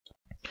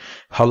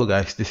Hello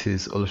guys, this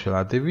is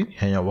Olushola David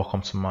and you're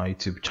welcome to my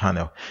YouTube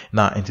channel.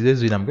 Now in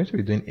today's video I'm going to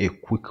be doing a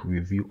quick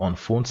review on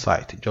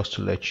PhonSites just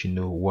to let you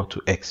know what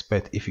to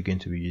expect if you're going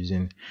to be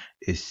using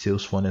a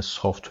sales funnel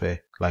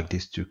software like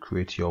this to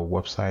create your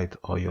website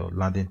or your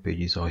landing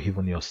pages or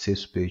even your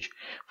sales page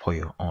for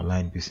your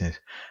online business.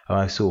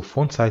 Alright, so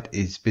PhonSites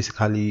is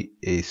basically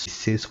a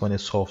sales funnel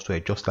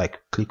software just like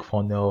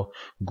ClickFunnels,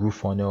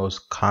 GrooveFunnels,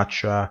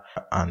 Kartra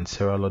and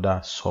several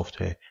other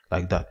software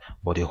like that.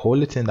 But the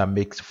whole thing that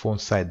makes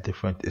PhonSites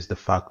different is the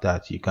fact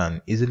that you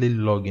can easily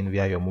log in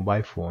via your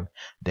mobile phone,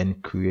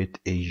 then create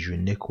a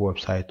unique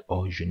website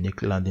or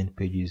unique landing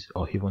pages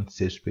or even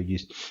sales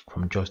pages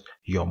from just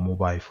your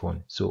mobile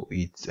phone. So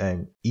it's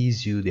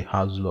ease you the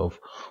hassle of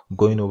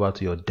going over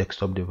to your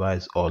desktop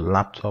device or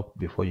laptop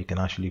before you can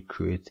actually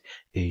create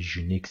a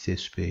unique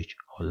sales page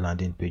or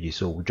landing pages.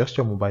 So with just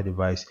your mobile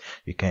device,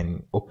 you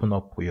can open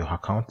up your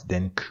account,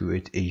 then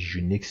create a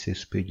unique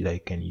sales page that you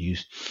can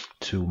use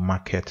to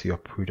market your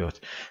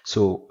product.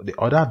 So the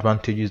other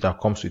advantages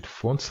that comes with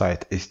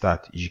PhonSites is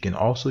that you can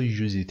also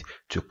use it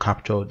to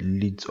capture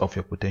leads of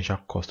your potential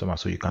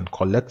customers. So you can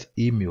collect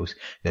emails,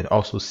 then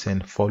also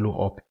send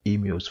follow-up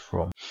emails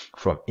from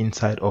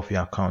inside of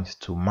your account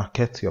to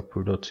market your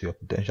product to your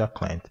potential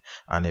client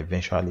and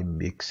eventually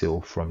make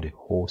sale from the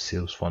whole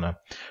sales funnel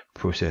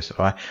process.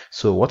 All right,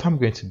 so what I'm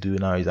going to do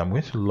now is I'm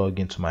going to log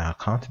into my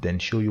account, then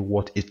show you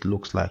what it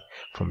looks like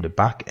from the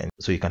back end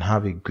so you can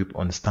have a grip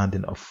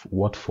understanding of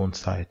what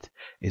PhonSites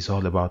is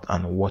all about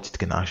and what it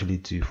can actually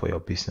do for your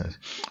business.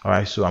 All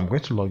right, so I'm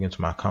going to log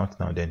into my account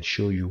now, then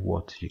show you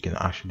what you can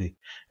actually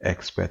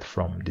expect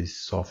from this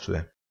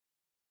software.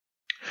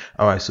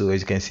 All right, so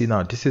as you can see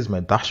now, this is my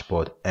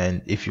dashboard,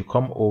 and if you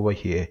come over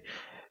here,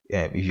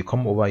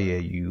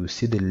 you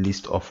see the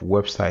list of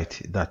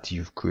websites that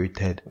you've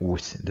created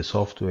with the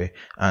software.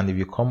 And if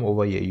you come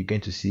over here, you're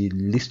going to see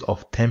list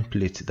of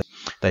templates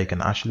that you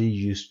can actually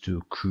use to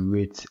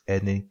create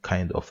any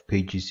kind of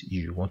pages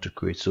you want to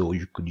create. So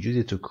you could use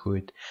it to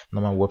create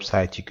normal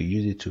website, you could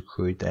use it to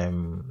create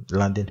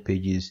landing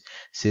pages,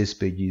 sales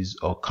pages,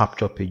 or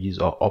capture pages,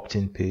 or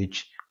opt-in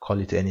page, call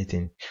it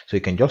anything. So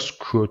you can just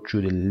scroll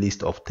through the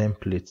list of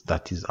templates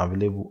that is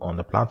available on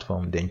the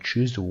platform, then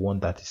choose the one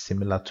that is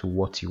similar to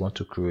what you want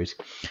to create,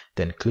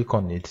 then click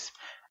on it,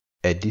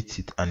 edit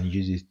it, and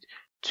use it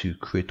to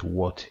create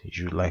what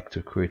you like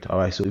to create. All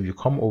right, so if you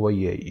come over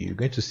here, you're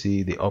going to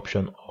see the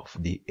option of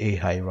the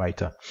AI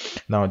writer.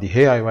 Now the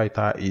AI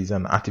writer is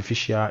an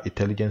artificial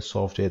intelligence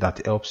software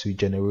that helps you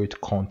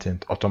generate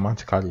content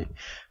automatically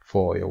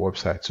for your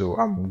website. So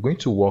I'm going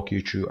to walk you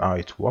through how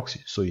it works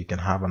so you can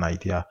have an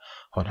idea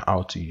on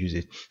how to use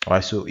it. All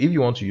right, so if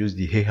you want to use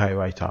the AI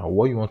writer,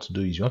 what you want to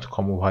do is you want to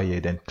come over here,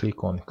 then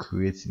click on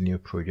create new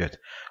project.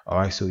 All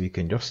right, so you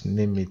can just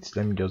name it.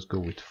 Let me just go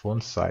with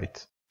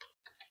PhonSites.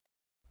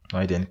 All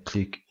right, then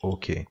click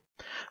OK.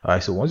 All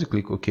right, so once you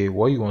click OK,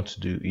 what you want to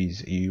do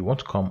is you want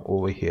to come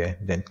over here,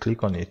 then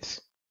click on it.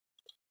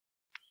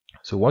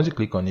 So once you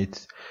click on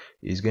it,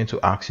 it's going to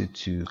ask you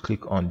to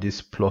click on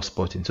this plus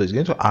button. So it's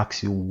going to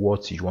ask you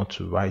what you want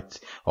to write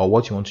or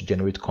what you want to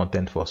generate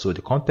content for. So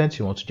the content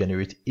you want to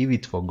generate, if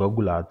it's for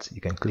Google Ads,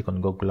 you can click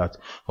on Google Ads.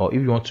 Or if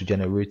you want to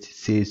generate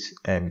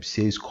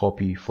sales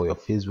copy for your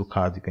Facebook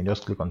ad, you can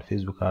just click on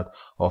Facebook ad,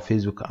 or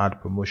Facebook ad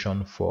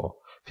promotion for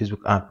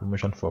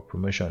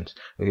promotions.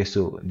 Okay,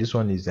 so this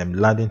one is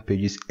landing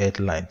pages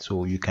headline.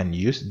 So you can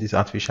use this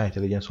artificial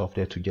intelligence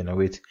software to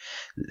generate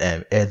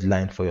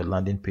headline for your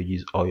landing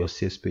pages or your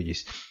sales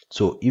pages.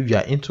 So if you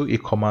are into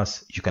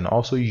e-commerce, you can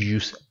also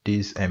use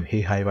this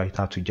AI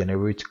writer to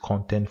generate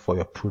content for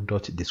your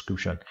product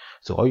description.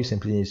 So all you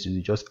simply need to do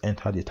is just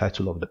enter the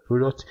title of the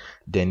product,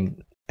 then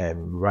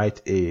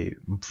write a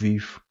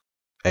brief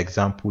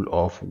example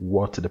of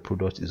what the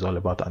product is all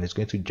about, and it's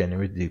going to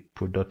generate the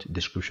product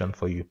description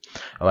for you.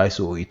 All right,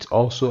 so it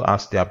also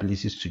has the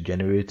abilities to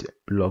generate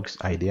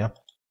blogs idea,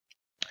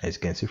 as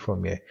you can see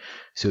from here.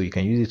 So you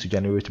can use it to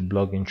generate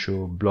blog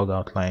intro, blog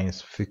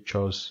outlines,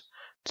 pictures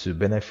to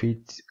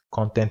benefit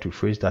content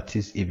rephrase. That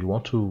is, if you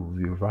want to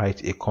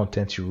rewrite a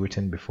content you've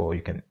written before,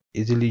 you can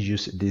easily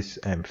use this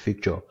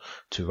feature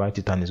to write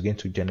it, and it's going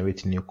to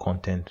generate new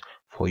content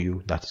for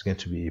you that is going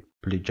to be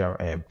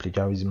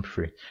plagiarism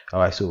free.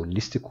 All right, so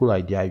listicle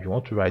idea, if you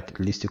want to write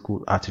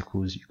listicle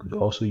articles, you could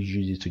also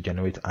use it to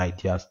generate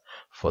ideas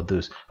for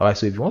those. All right,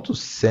 so if you want to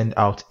send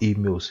out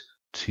emails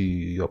to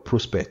your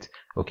prospect,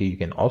 okay, you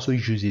can also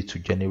use it to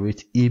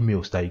generate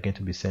emails that you're going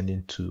to be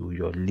sending to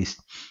your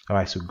list. All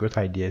right, so great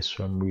ideas,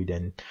 summary,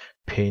 then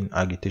pain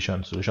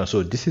agitation solution.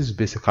 So this is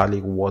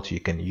basically what you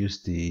can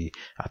use the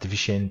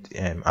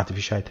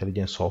artificial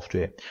intelligence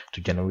software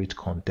to generate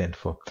content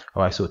for.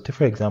 All right, so take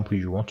for example,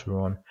 you want to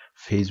run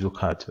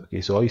Facebook ad.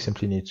 Okay, so all you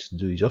simply need to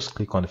do is just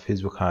click on the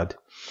Facebook ad,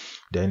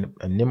 then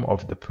a name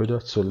of the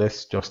product. So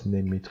let's just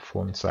name it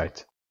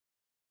PhonSites.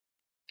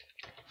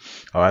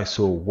 All right,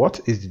 so what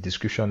is the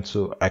description?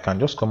 So I can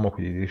just come up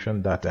with the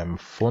description that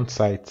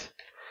PhonSites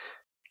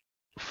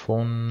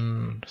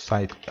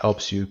PhonSites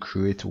helps you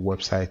create a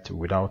website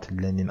without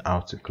learning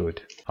how to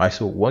code. Alright,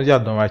 so once you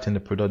are done writing the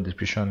product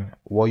description,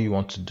 what you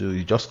want to do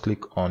is just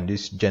click on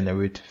this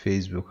generate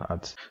Facebook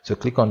ads. So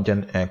click on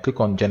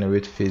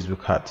generate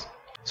Facebook ads.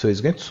 So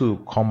it's going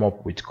to come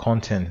up with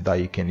content that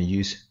you can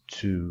use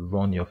to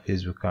run your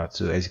Facebook ads.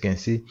 So as you can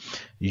see,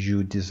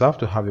 you deserve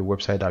to have a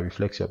website that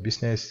reflects your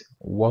business.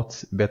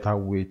 What better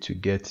way to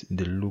get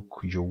the look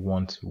you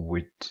want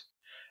with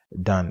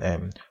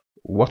than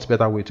what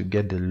better way to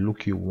get the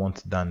look you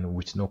want than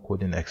with no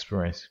coding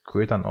experience?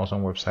 Create an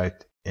awesome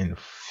website in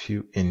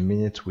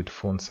minutes with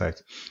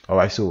PhonSites. All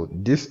right, so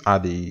these are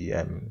the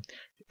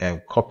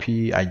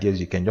copy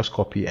ideas you can just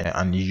copy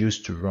and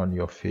use to run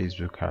your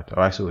Facebook ad.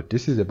 All right, so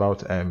this is about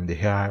the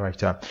AI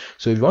writer.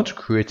 So if you want to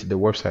create the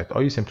website,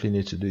 all you simply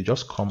need to do is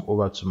just come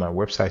over to my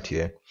website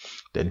here,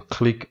 then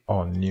click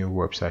on new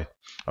website.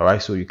 All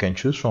right, so you can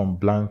choose from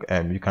blank.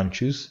 You can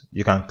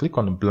click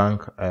on a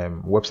blank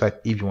website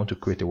if you want to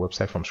create a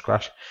website from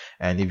scratch,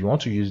 and if you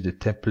want to use the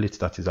template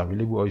that is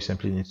available, all you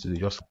simply need to do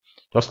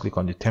just click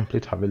on the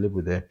template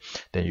available there,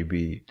 then you'll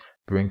be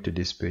bring to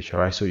this page. All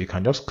right, so you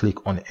can just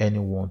click on any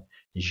one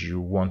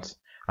you want,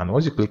 and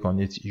once you click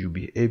on it, you'll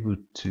be able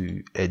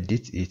to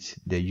edit it,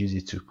 then use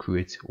it to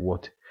create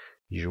what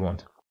you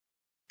want.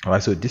 All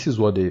right, so this is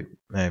what the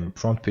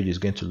front page is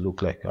going to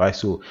look like. All right,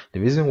 so the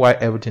reason why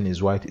everything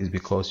is white is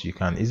because you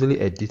can easily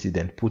edit it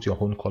and put your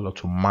own color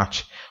to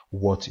match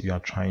what you are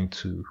trying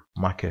to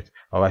market.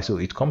 All right, so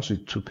it comes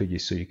with 2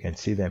 pages, so you can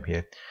see them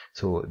here.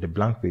 So the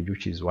blank page,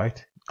 which is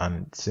white,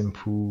 and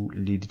simple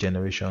lead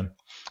generation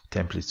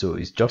template. So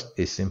it's just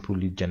a simple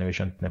lead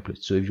generation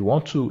template. So if you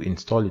want to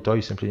install it, all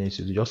you simply need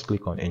to do, just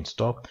click on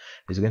install.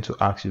 It's going to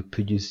ask you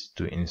pages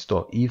to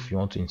install if you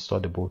want to install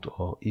the both,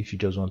 or if you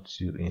just want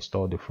to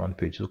install the front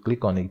page. So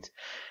click on it,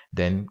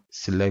 then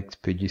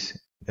select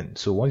pages. And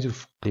so once you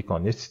click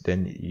on it,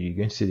 then you're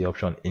going to see the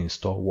option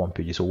install one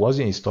page. So once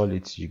you install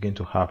it, you're going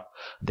to have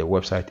the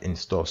website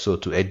installed. So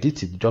to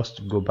edit it,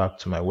 just go back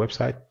to my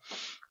website,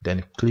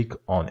 then click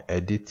on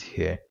edit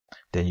here,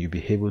 then you'll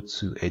be able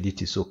to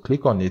edit it. So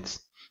click on it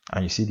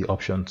and you see the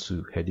option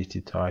to edit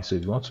it. All right, so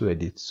if you want to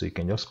edit, so you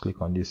can just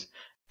click on this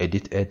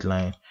edit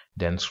headline,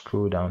 then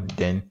scroll down,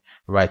 then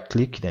right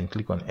click, then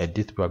click on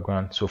edit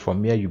background. So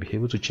from here, you'll be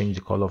able to change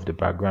the color of the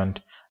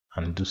background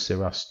and do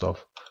several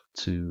stuff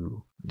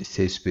to the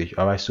sales page.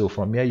 All right, so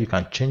from here you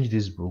can change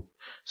this book.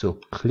 So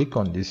click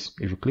on this.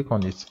 If you click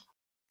on it,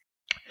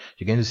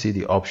 you're going to see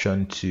the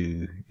option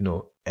to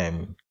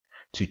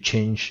to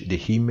change the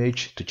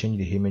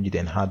image,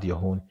 then add your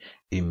own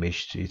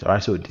image to it. All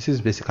right, so this is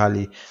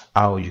basically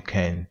how you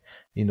can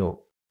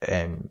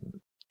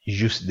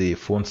use the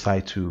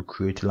PhonSites to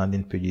create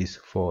landing pages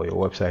for your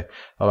website.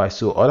 All right,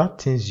 so other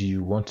things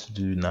you want to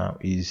do now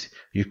is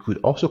you could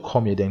also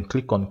come here, then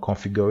click on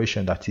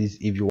configuration. That is,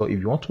 if you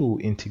want to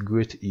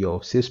integrate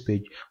your sales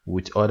page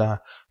with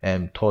other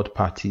third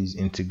parties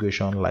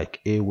integration like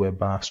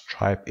Aweber,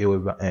 Stripe,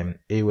 Aweber,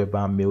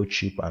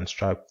 Mailchimp, and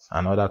Stripe,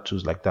 and other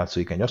tools like that. So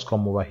you can just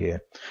come over here,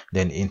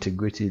 then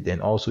integrate it, then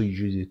also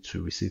use it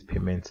to receive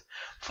payment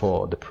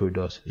for the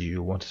products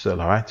you want to sell.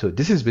 All right, so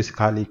this is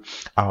basically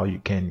how you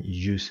can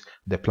use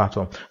the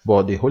platform.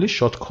 But the only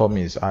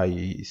shortcomings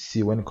I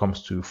see when it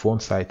comes to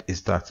PhonSites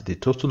is that the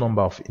total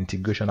number of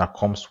integration that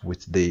comes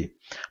with the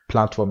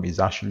platform is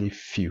actually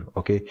few.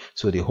 Okay,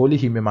 so the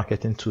only email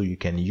marketing tool you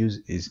can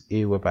use is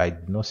Aweber. I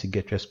did not see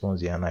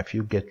GetResponse here, and I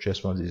feel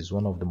GetResponse is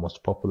one of the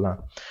most popular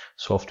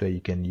software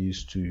you can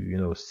use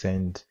to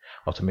send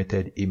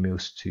automated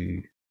emails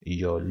to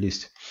your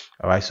list.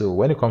 All right, so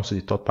when it comes to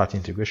the third-party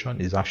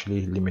integration, is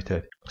actually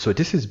limited. So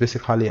this is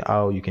basically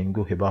how you can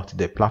go about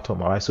the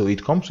platform. All right, so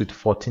it comes with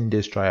 14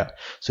 days trial.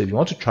 So if you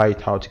want to try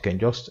it out, you can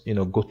just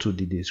go to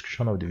the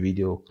description of the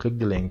video, click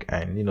the link,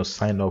 and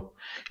sign up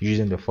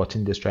using the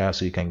 14 days trial,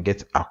 so you can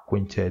get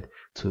acquainted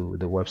to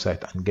the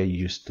website and get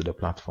used to the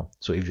platform.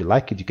 So if you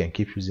like it, you can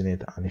keep using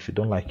it, and if you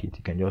don't like it,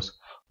 you can just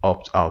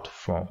opt out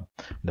from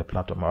the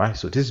platform. All right,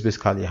 so this is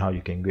basically how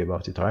you can go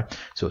about it. All right,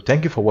 so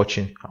thank you for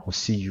watching. I will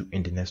see you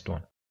in the next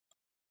one.